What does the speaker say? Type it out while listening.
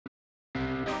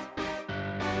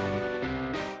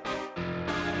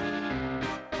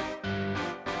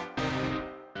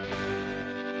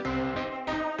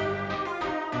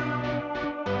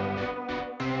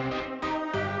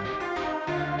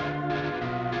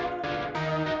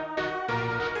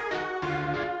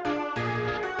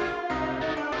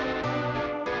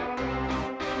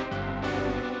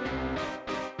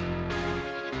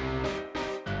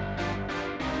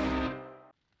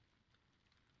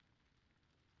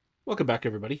Welcome back,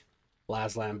 everybody.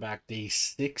 Lazland back, day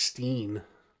 16.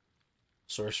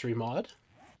 Sorcery mod.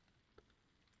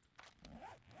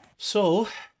 So,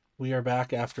 we are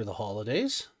back after the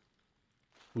holidays.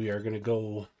 We are going to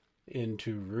go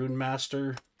into Rune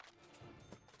Master,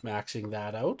 maxing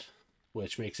that out,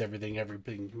 which makes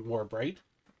everything more bright.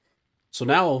 So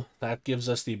now, that gives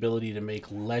us the ability to make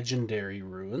legendary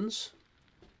runes.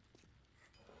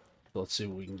 So let's see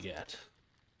what we can get.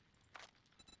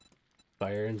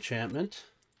 Fire enchantment.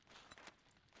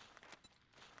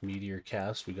 Meteor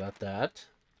cast, we got that.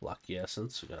 Lucky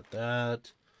essence, we got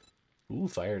that. Ooh,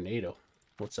 fire NATO.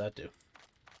 What's that do?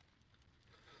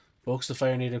 Invokes the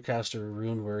fire NATO caster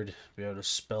rune word. Be able to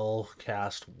spell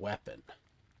cast weapon.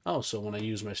 Oh, so when I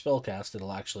use my spell cast,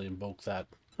 it'll actually invoke that.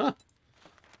 Huh.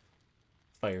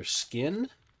 Fire skin.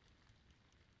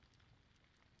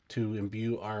 To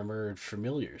imbue armored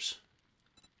familiars.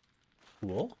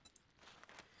 Cool.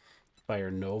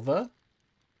 Fire Nova.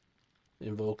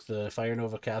 Invoke the Fire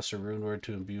Nova caster rune word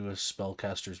to imbue a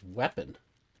spellcaster's weapon.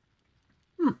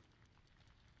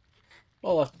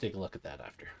 I'll have to take a look at that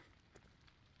after.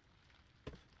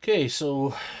 Okay,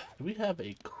 so do we have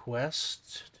a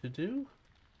quest to do?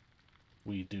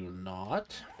 We do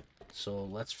not. So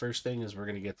let's first thing is we're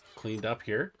going to get cleaned up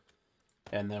here.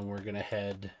 And then we're going to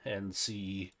head and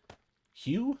see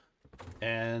Hugh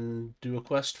and do a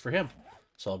quest for him.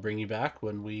 So I'll bring you back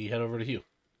when we head over to Hugh.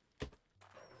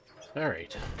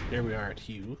 Alright, here we are at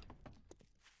Hugh.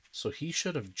 So he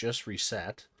should have just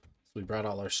reset. We brought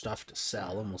all our stuff to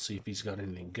sell, and we'll see if he's got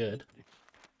anything good.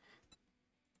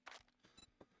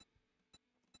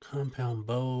 Compound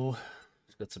bow.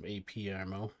 He's got some AP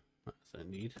ammo. That's what I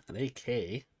need. An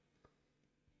AK.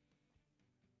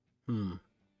 I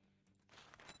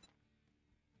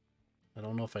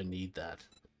don't know if I need that.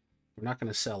 We're not going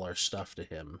to sell our stuff to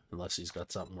him unless he's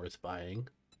got something worth buying.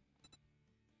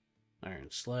 Iron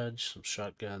sledge, some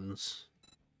shotguns,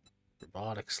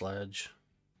 robotic sledge.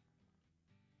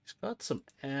 He's got some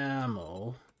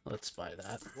ammo. Let's buy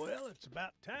that. Well, it's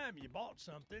about time you bought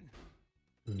something.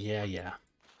 Yeah.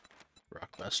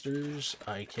 Rockbusters,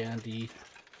 eye candy,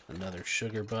 another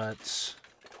sugar butts.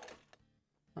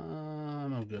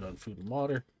 I'm good on food and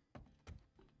water.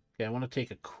 Okay, I want to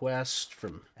take a quest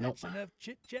from... That's nope. enough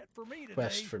chit-chat for me today.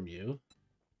 Quest from you.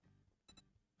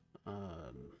 I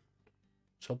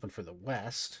was hoping for the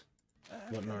west.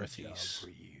 What northeast? For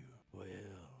you. Well,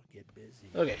 get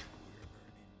busy. Okay.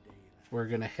 We're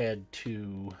going to head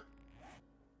to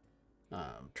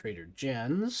Trader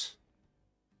Jen's.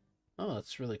 Oh,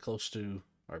 that's really close to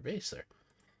our base there.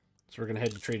 So we're going to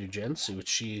head to Trader Jen's, see what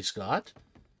she's got.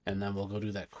 And then we'll go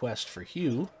do that quest for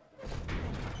Hugh.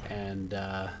 And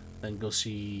then go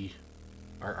see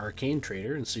our arcane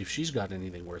trader and see if she's got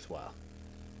anything worthwhile.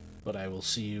 But I will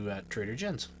see you at Trader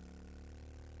Jen's.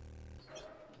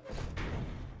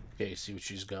 Okay, see what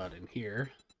she's got in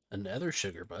here. Another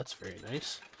sugar butts, very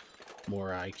nice.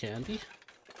 More eye candy.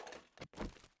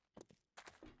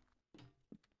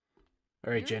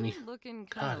 All right, Jenny.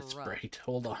 God, it's bright.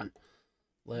 Hold on.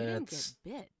 Let's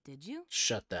you didn't get bit, did you?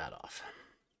 shut that off.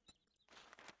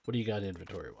 What do you got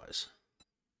inventory-wise?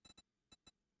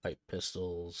 Pipe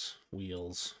pistols,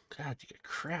 wheels. God, you get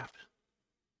crap.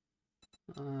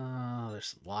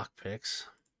 There's some lockpicks.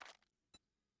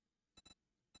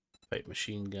 Pipe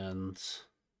machine guns.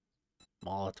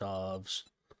 Molotovs.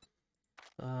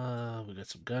 We got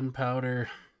some gunpowder.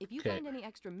 If you find any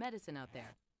extra medicine out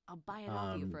there, I'll buy it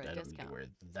off you for a I don't discount. need to wear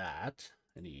that.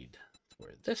 I need to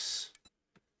wear this.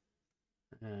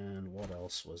 And what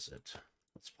else was it?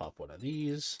 Let's pop one of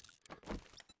these.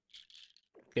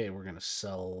 Okay, we're going to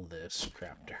sell this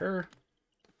crap to her.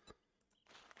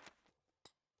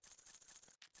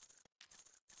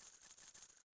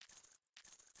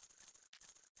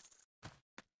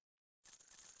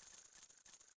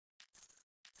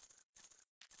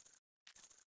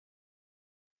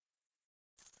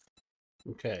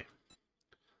 Okay.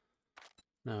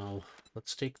 Now,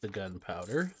 let's take the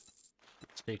gunpowder.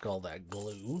 Let's take all that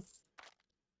glue.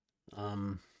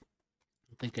 I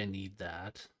think I need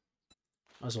that.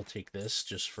 Might as well take this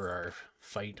just for our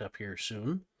fight up here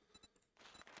soon.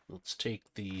 Let's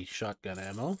take the shotgun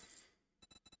ammo.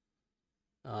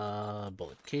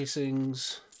 Bullet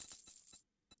casings.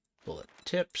 Bullet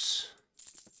tips.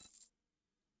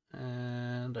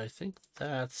 And I think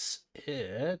that's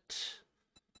it.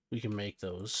 We can make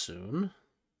those soon.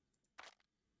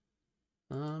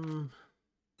 Some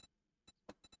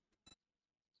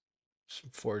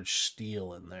forged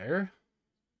steel in there.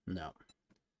 No.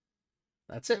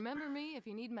 That's it. Remember me if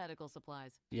you need medical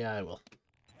supplies. Yeah, I will.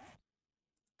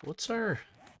 What's our...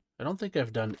 I don't think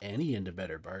I've done any into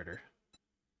better barter.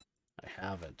 I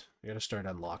haven't. I gotta start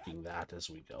unlocking that as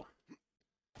we go.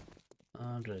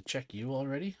 Did I check you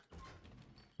already?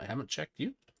 I haven't checked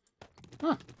you?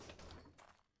 Huh.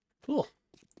 Cool.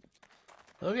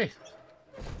 Okay.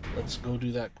 Let's go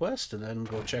do that quest and then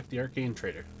go check the arcane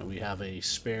trader. And we have a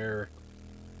spare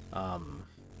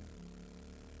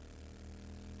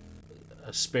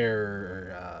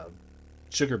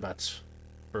sugar butts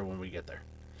for when we get there,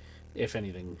 if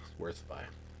anything worth buying.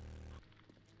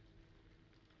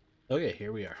 Okay,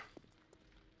 here we are.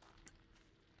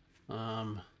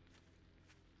 I'm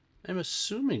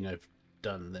assuming I've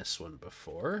done this one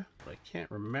before, but I can't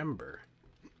remember.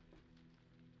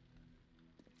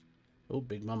 Oh,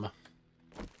 Big Mama.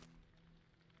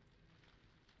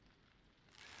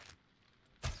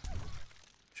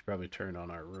 Should probably turn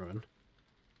on our ruin.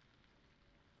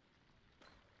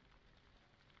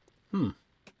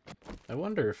 I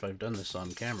wonder if I've done this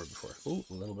on camera before. Oh,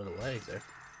 a little bit of lag there.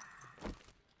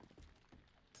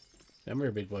 Come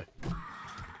here, big boy.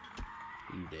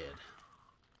 You did.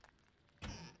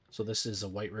 So this is a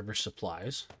White River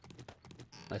Supplies.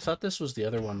 I thought this was the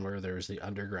other one where there's the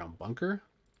underground bunker,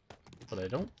 but I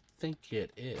don't think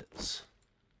it is.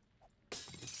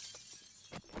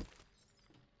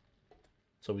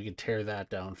 So we can tear that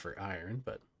down for iron,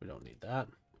 but we don't need that.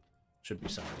 Should be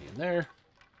somebody in there.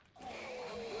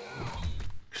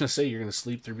 Gonna say you're gonna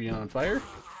sleep through being on fire?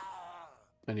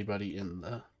 Anybody in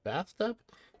the bathtub?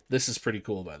 This is pretty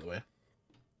cool, by the way.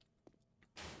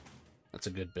 That's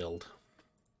a good build.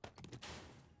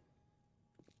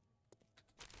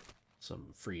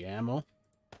 Some free ammo.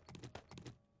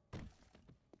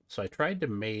 So I tried to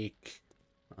make...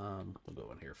 we'll go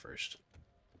in here first.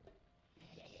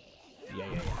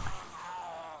 Yeah.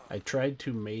 I tried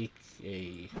to make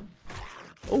a...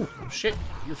 Oh, shit!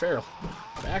 You're feral.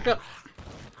 Back up!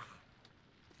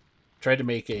 Tried to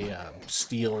make a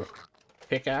steel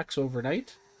pickaxe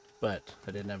overnight, but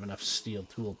I didn't have enough steel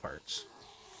tool parts.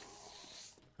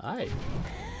 Aye.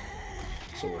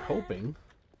 So we're hoping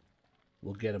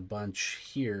we'll get a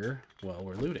bunch here while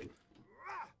we're looting.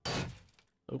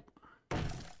 Oh.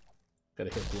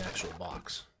 Gotta hit the actual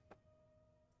box.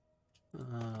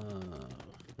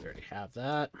 We already have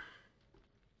that.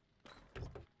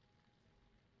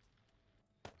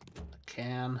 A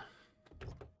can.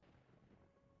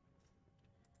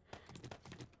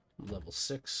 Level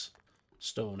 6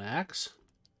 stone axe.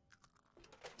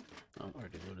 Oh,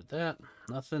 already looted that.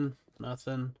 Nothing.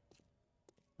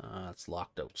 It's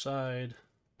locked outside.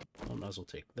 I might as well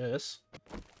take this.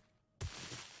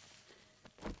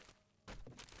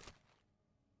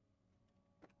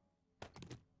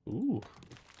 Ooh.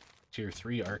 Tier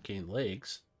 3 arcane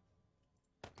legs.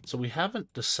 So we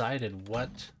haven't decided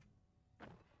what...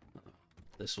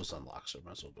 This was unlocked, so I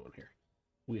might as well go in here.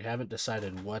 We haven't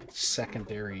decided what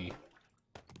secondary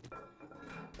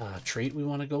trait we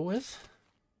want to go with.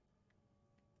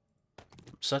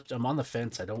 I'm on the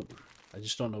fence. I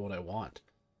just don't know what I want.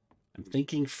 I'm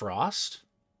thinking frost,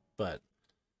 but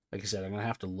like I said, I'm gonna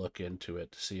have to look into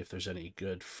it to see if there's any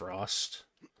good frost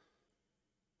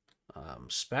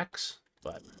specs.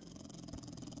 But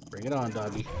bring it on,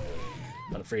 doggy.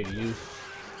 Not afraid of you.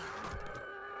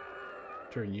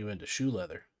 Turn you into shoe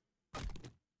leather.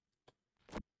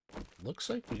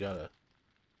 Looks like we got a...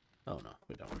 Oh, no,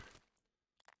 we don't.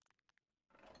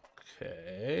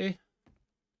 Okay.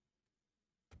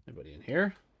 Anybody in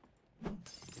here?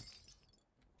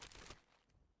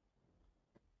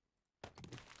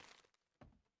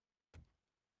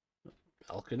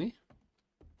 Balcony?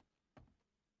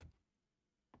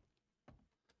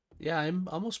 Yeah, I'm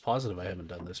almost positive I haven't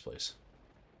done this place.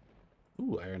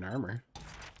 Ooh, iron armor.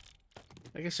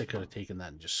 I guess I could have taken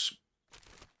that and just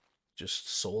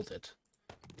sold it.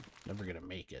 Never gonna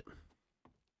make it.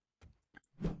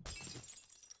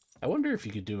 I wonder if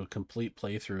you could do a complete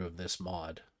playthrough of this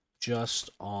mod just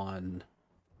on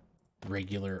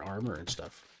regular armor and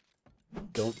stuff.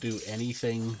 Don't do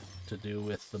anything to do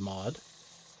with the mod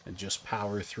and just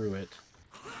power through it.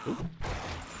 Oop,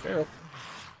 barrel.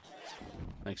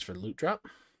 Thanks for the loot drop.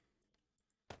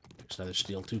 There's another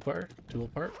steel tool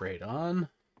part right on.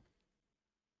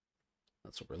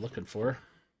 That's what we're looking for.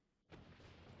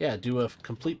 Yeah, do a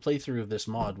complete playthrough of this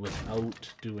mod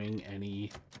without doing any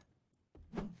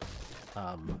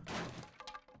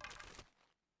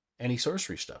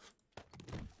sorcery stuff.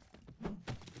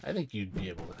 I think you'd be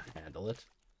able to handle it.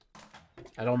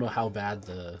 I don't know how bad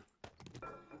the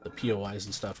POIs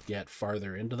and stuff get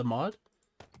farther into the mod,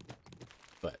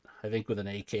 but I think with an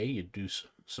AK you'd do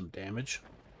some damage.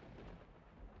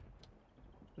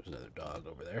 There's another dog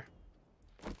over there.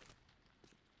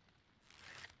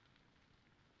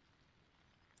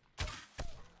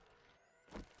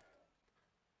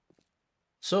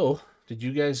 So, did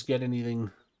you guys get anything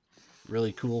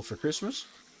really cool for Christmas?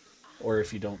 Or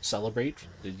if you don't celebrate,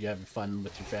 did you have fun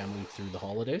with your family through the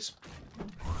holidays?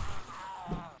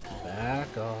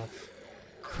 Back off.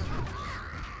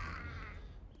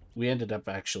 We ended up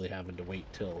actually having to wait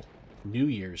till New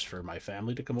Year's for my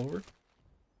family to come over.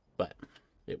 But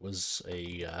it was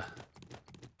a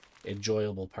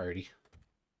enjoyable party,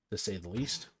 to say the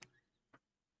least.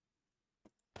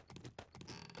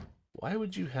 Why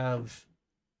would you have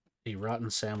a rotten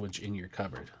sandwich in your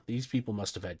cupboard? These people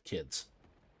must have had kids.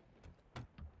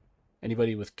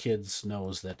 Anybody with kids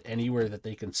knows that anywhere that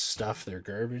they can stuff their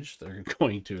garbage, they're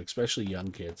going to, especially young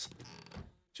kids.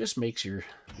 Just makes your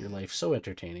life so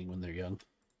entertaining when they're young.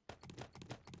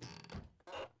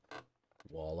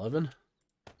 Wall oven.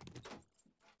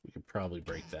 We could probably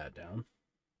break that down.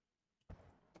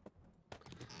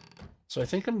 So I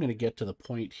think I'm going to get to the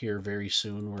point here very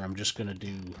soon where I'm just going to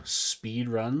do speed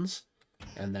runs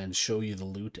and then show you the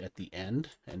loot at the end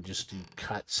and just do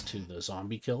cuts to the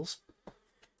zombie kills.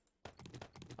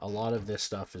 A lot of this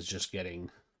stuff is just getting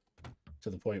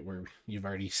to the point where you've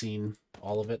already seen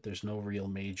all of it. There's no real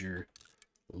major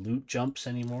loot jumps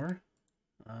anymore.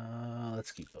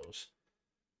 Let's keep those.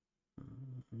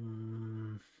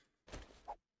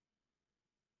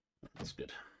 That's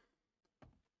good.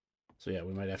 So yeah,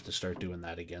 we might have to start doing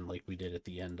that again like we did at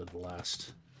the end of the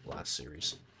last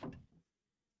series.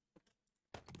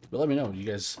 But let me know, you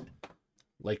guys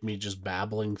like me just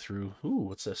babbling through... Ooh,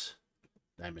 what's this?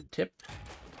 Diamond tip.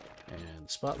 And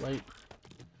spotlight.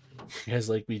 You guys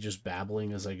like me just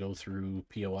babbling as I go through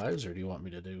POIs, or do you want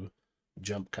me to do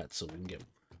jump cuts so we can get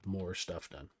more stuff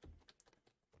done?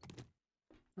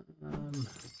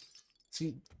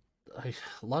 See, a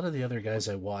lot of the other guys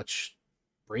I watch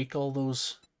break all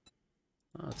those...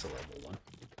 Oh, that's a level 1.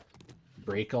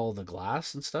 Break all the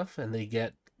glass and stuff, and they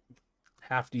get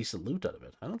half-decent loot out of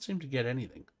it. I don't seem to get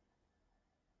anything.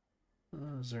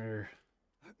 Is there...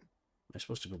 Am I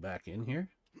supposed to go back in here?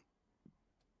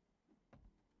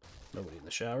 Nobody in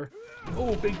the shower.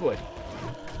 Oh, big boy.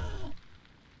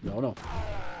 No.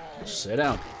 Sit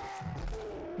down.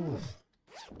 Oof.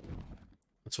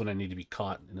 That's when I need to be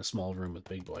caught in a small room with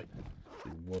big boy. He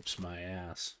whoops my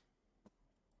ass.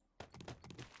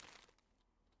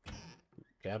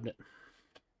 Cabinet.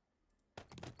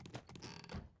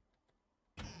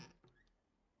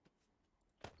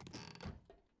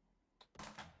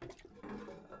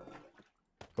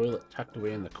 Toilet tucked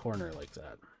away in the corner like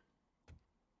that.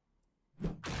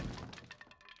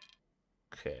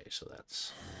 Okay, so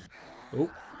that's... Oh.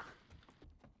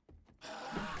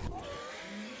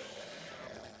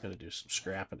 Gotta do some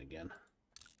scrapping again.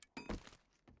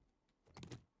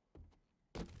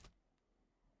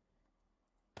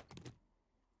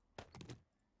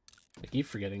 I keep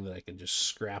forgetting that I can just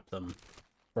scrap them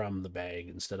from the bag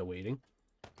instead of waiting.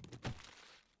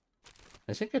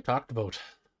 I think I talked about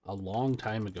a long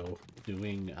time ago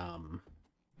doing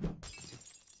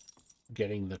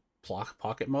getting the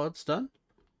pocket mods done,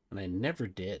 and I never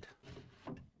did.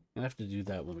 I'm gonna have to do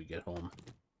that when we get home,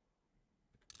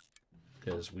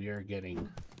 because we are getting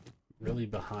really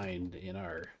behind in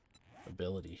our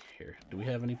ability here. Do we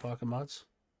have any pocket mods?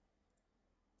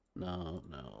 No.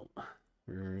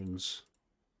 Runes.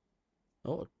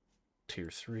 Oh,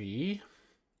 tier 3.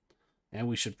 And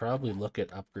we should probably look at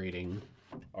upgrading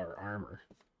our armor.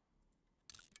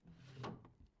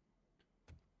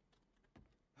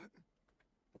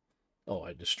 Oh,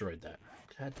 I destroyed that.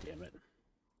 God damn it.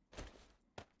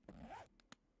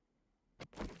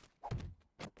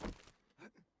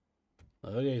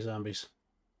 Okay, zombies.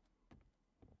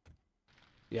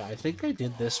 Yeah, I think I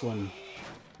did this one...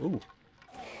 Ooh.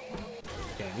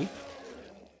 Candy.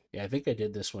 Yeah, I think I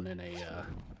did this one in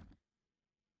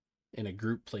a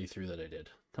group playthrough that I did.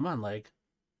 Come on, leg.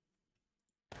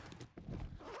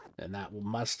 And that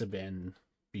must have been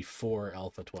before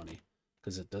Alpha 20,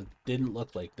 because it didn't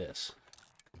look like this.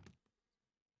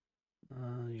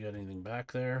 You got anything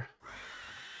back there?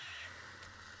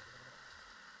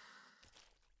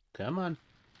 Come on.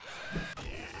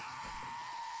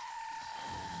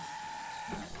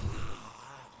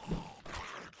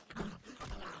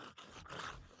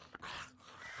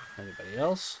 Anybody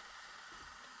else?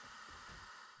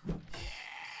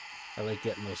 I like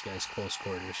getting those guys close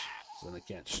quarters, so then they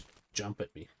can't jump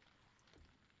at me.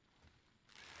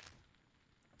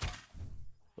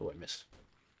 Oh, I missed.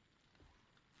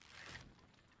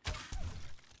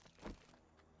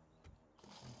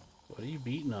 What are you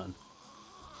beating on?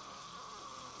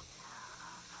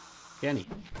 Kenny,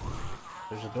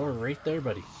 there's a door right there,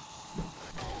 buddy.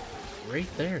 Right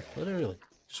there, literally.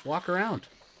 Just walk around.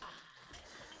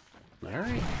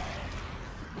 Alright.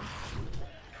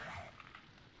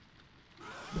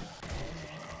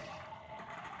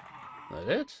 that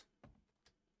it?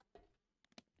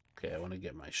 Okay, I want to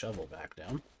get my shovel back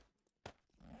down.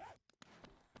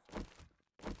 I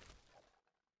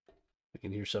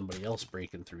can hear somebody else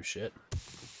breaking through shit.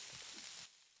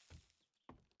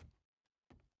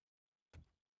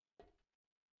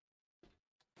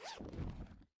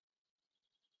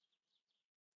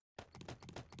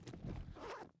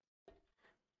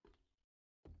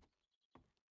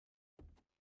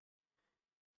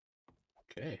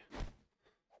 Okay.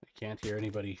 I can't hear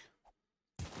anybody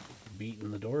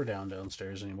beating the door down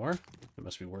downstairs anymore. They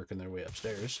must be working their way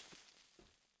upstairs.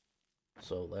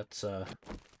 So let's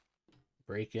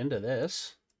break into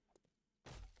this.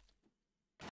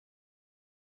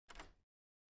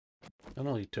 It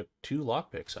only took 2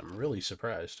 lockpicks. I'm really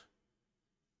surprised.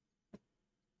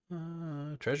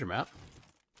 Treasure map.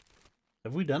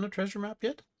 Have we done a treasure map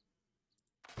yet?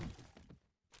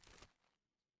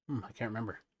 I can't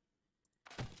remember.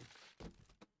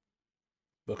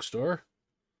 Bookstore.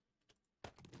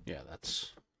 Yeah,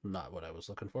 that's not what I was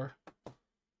looking for.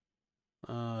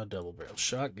 Double barrel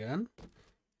shotgun.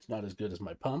 It's not as good as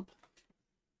my pump.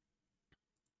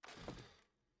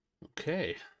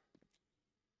 Okay.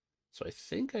 So I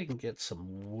think I can get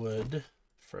some wood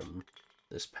from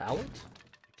this pallet.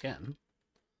 I can.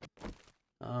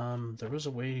 There was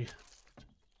a way to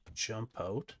jump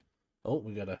out. Oh,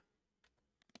 we gotta...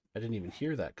 I didn't even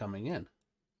hear that coming in.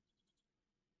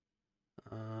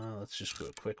 Let's just do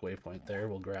a quick waypoint there.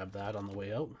 We'll grab that on the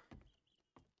way out.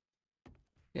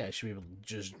 Yeah, I should be able to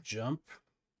just jump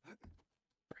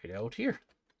right out here.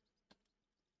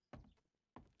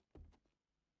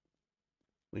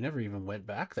 We never even went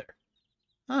back there.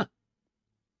 Huh.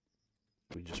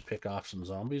 We just pick off some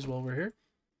zombies while we're here.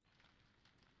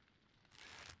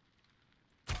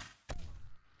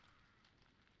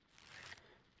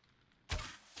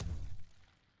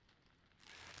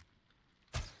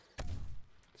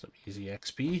 Some easy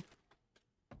XP.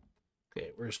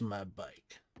 Okay, where's my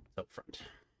bike? It's up front.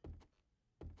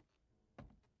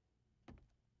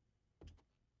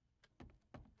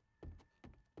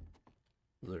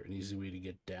 Is there an easy way to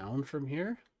get down from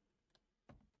here?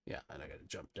 Yeah, and I gotta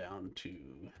jump down to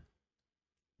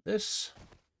this.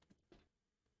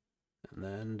 And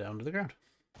then down to the ground.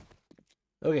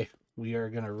 Okay, we are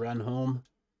gonna run home,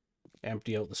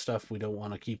 empty out the stuff we don't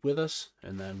want to keep with us,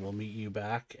 and then we'll meet you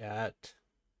back at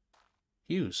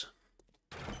Hughes.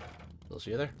 I'll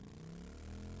see you there.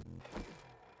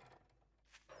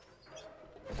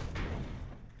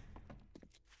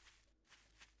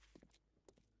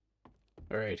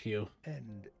 All right, Hugh.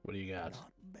 And what do you got?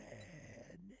 not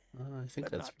bad. I think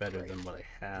but that's not better great. than what I Just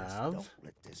have. don't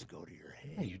let this go to your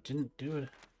head. Yeah, you didn't do it.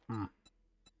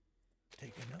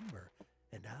 Take a number,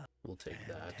 and I'll... We'll take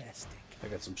that. Fantastic. I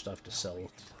got some stuff to Now sell we can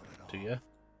pull it to off. you.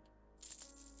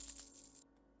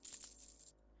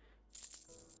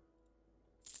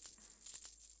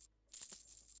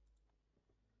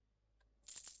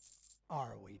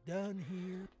 Are we done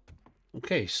here?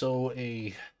 Okay, so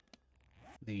the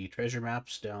treasure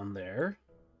map's down there.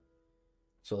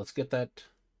 So let's get the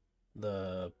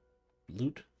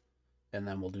loot, and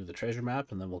then we'll do the treasure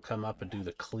map, and then we'll come up and do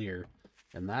the clear.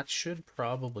 And that should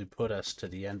probably put us to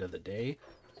the end of the day,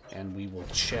 and we will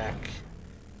check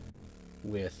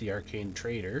with the arcane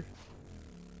trader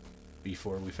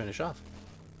before we finish off.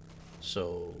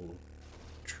 So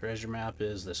treasure map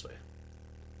is this way,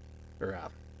 or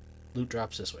loot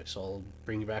drops this way. So I'll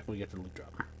bring you back when we get to the loot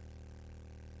drop.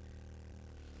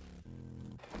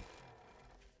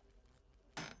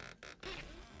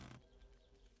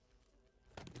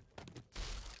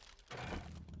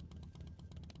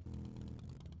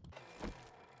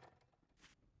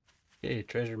 Okay,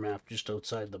 treasure map just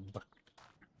outside the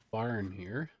barn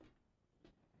here.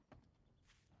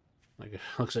 Like,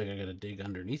 looks like I gotta dig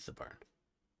underneath the barn.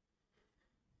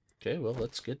 Okay, well,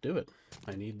 let's get to it.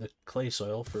 I need the clay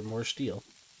soil for more steel.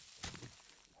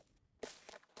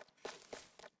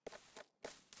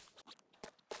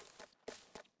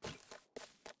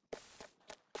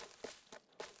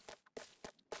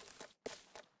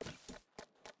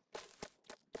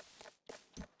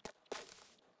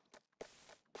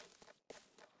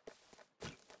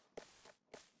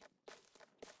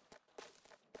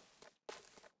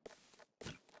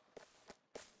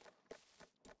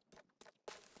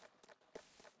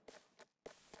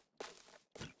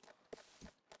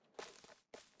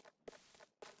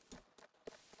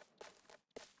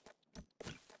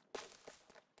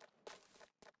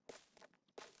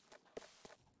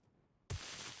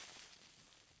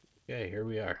 Okay, here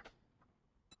we are.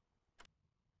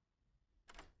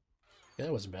 Yeah,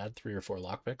 that wasn't bad. 3 or 4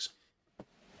 lockpicks.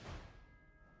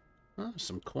 Oh,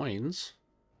 some coins.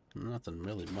 Nothing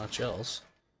really much else.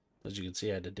 As you can see,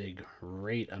 I had to dig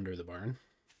right under the barn.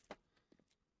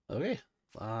 Okay,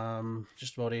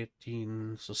 just about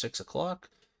 18, so 6 o'clock.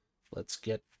 Let's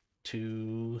get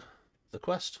to the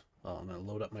quest. I'm going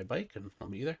to load up my bike and I'll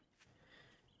meet you there.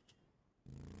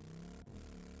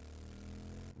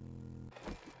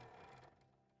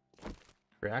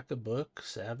 Crack a book,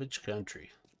 Savage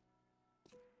Country.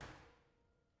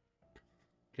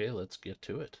 Okay, let's get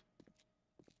to it.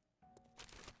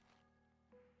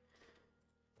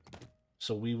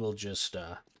 So we will just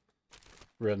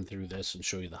run through this and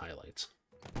show you the highlights.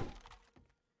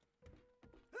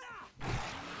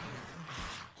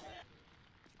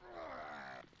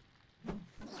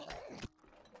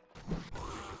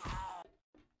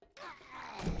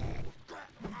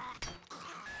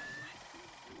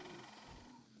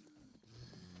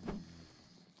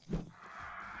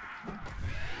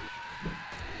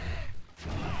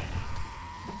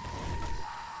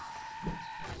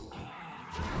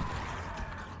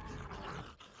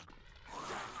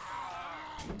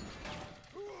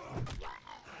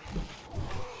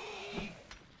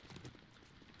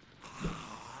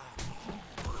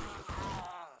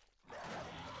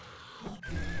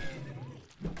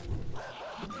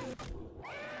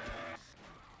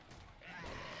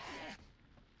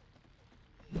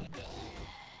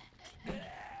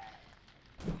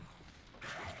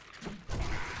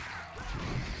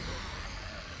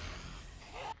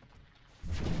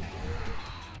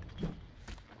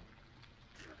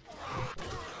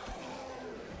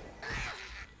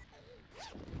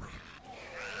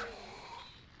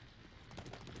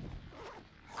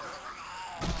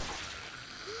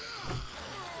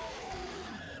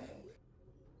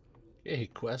 Okay,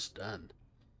 quest done.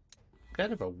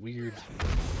 Kind of a weird...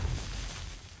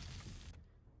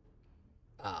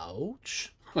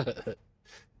 Ouch.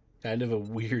 Kind of a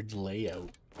weird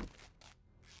layout.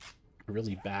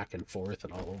 Really back and forth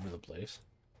and all over the place.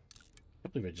 I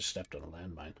believe I just stepped on a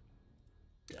landmine.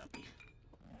 Yep.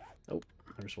 Oh,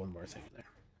 there's one more thing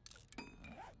there.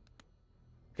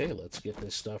 Okay, let's get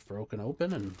this stuff broken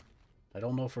open, and I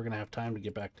don't know if we're going to have time to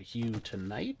get back to Hugh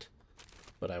tonight,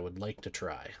 but I would like to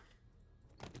try.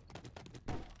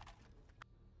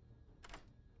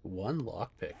 One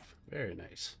lockpick. Very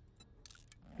nice.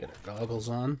 Get our goggles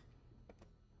on.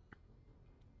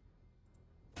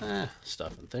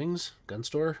 Stuff and things. Gun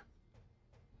store.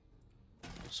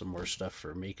 Some more stuff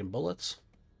for making bullets.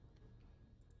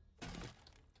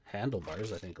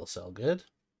 Handlebars, I think will sell good.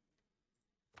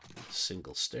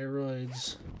 Single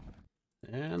steroids.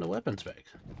 And a weapons bag.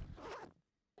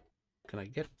 Can I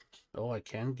get... Oh, I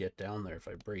can get down there if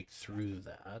I break through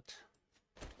that.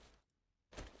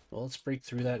 Well, let's break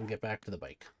through that and get back to the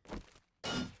bike.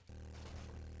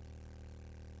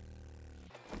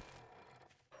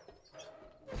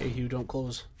 Hey, Hugh, don't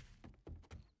close.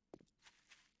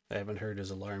 I haven't heard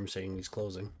his alarm saying he's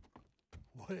closing.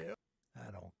 Well,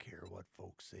 I don't care what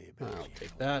folks say about I'll you.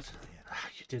 take that. Ah,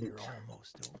 you didn't. You're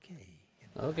almost okay.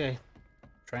 Okay.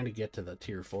 Trying to get to the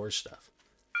tier 4 stuff.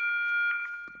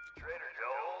 Trader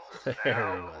Joel's There he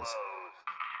now was.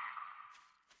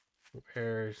 closed.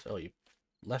 Where's... Oh, you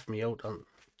left me out on...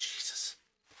 Jesus.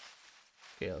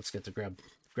 Okay, let's get to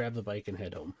grab the bike and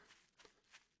head home.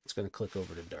 It's going to click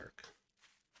over to dark.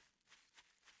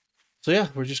 So yeah,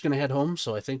 we're just going to head home.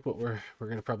 So I think what we're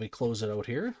going to probably close it out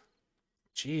here.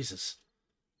 Jesus.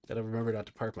 Gotta remember not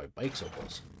to park my bike so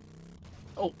close.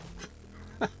 Oh.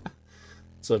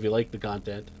 So if you like the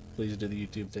content, please do the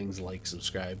YouTube things like,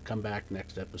 subscribe. Come back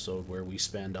next episode where we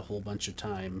spend a whole bunch of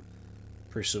time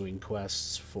pursuing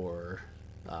quests for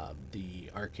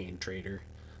the arcane trader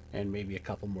and maybe a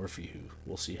couple more for you.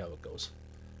 We'll see how it goes.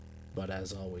 But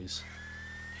as always,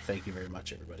 thank you very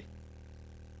much, everybody.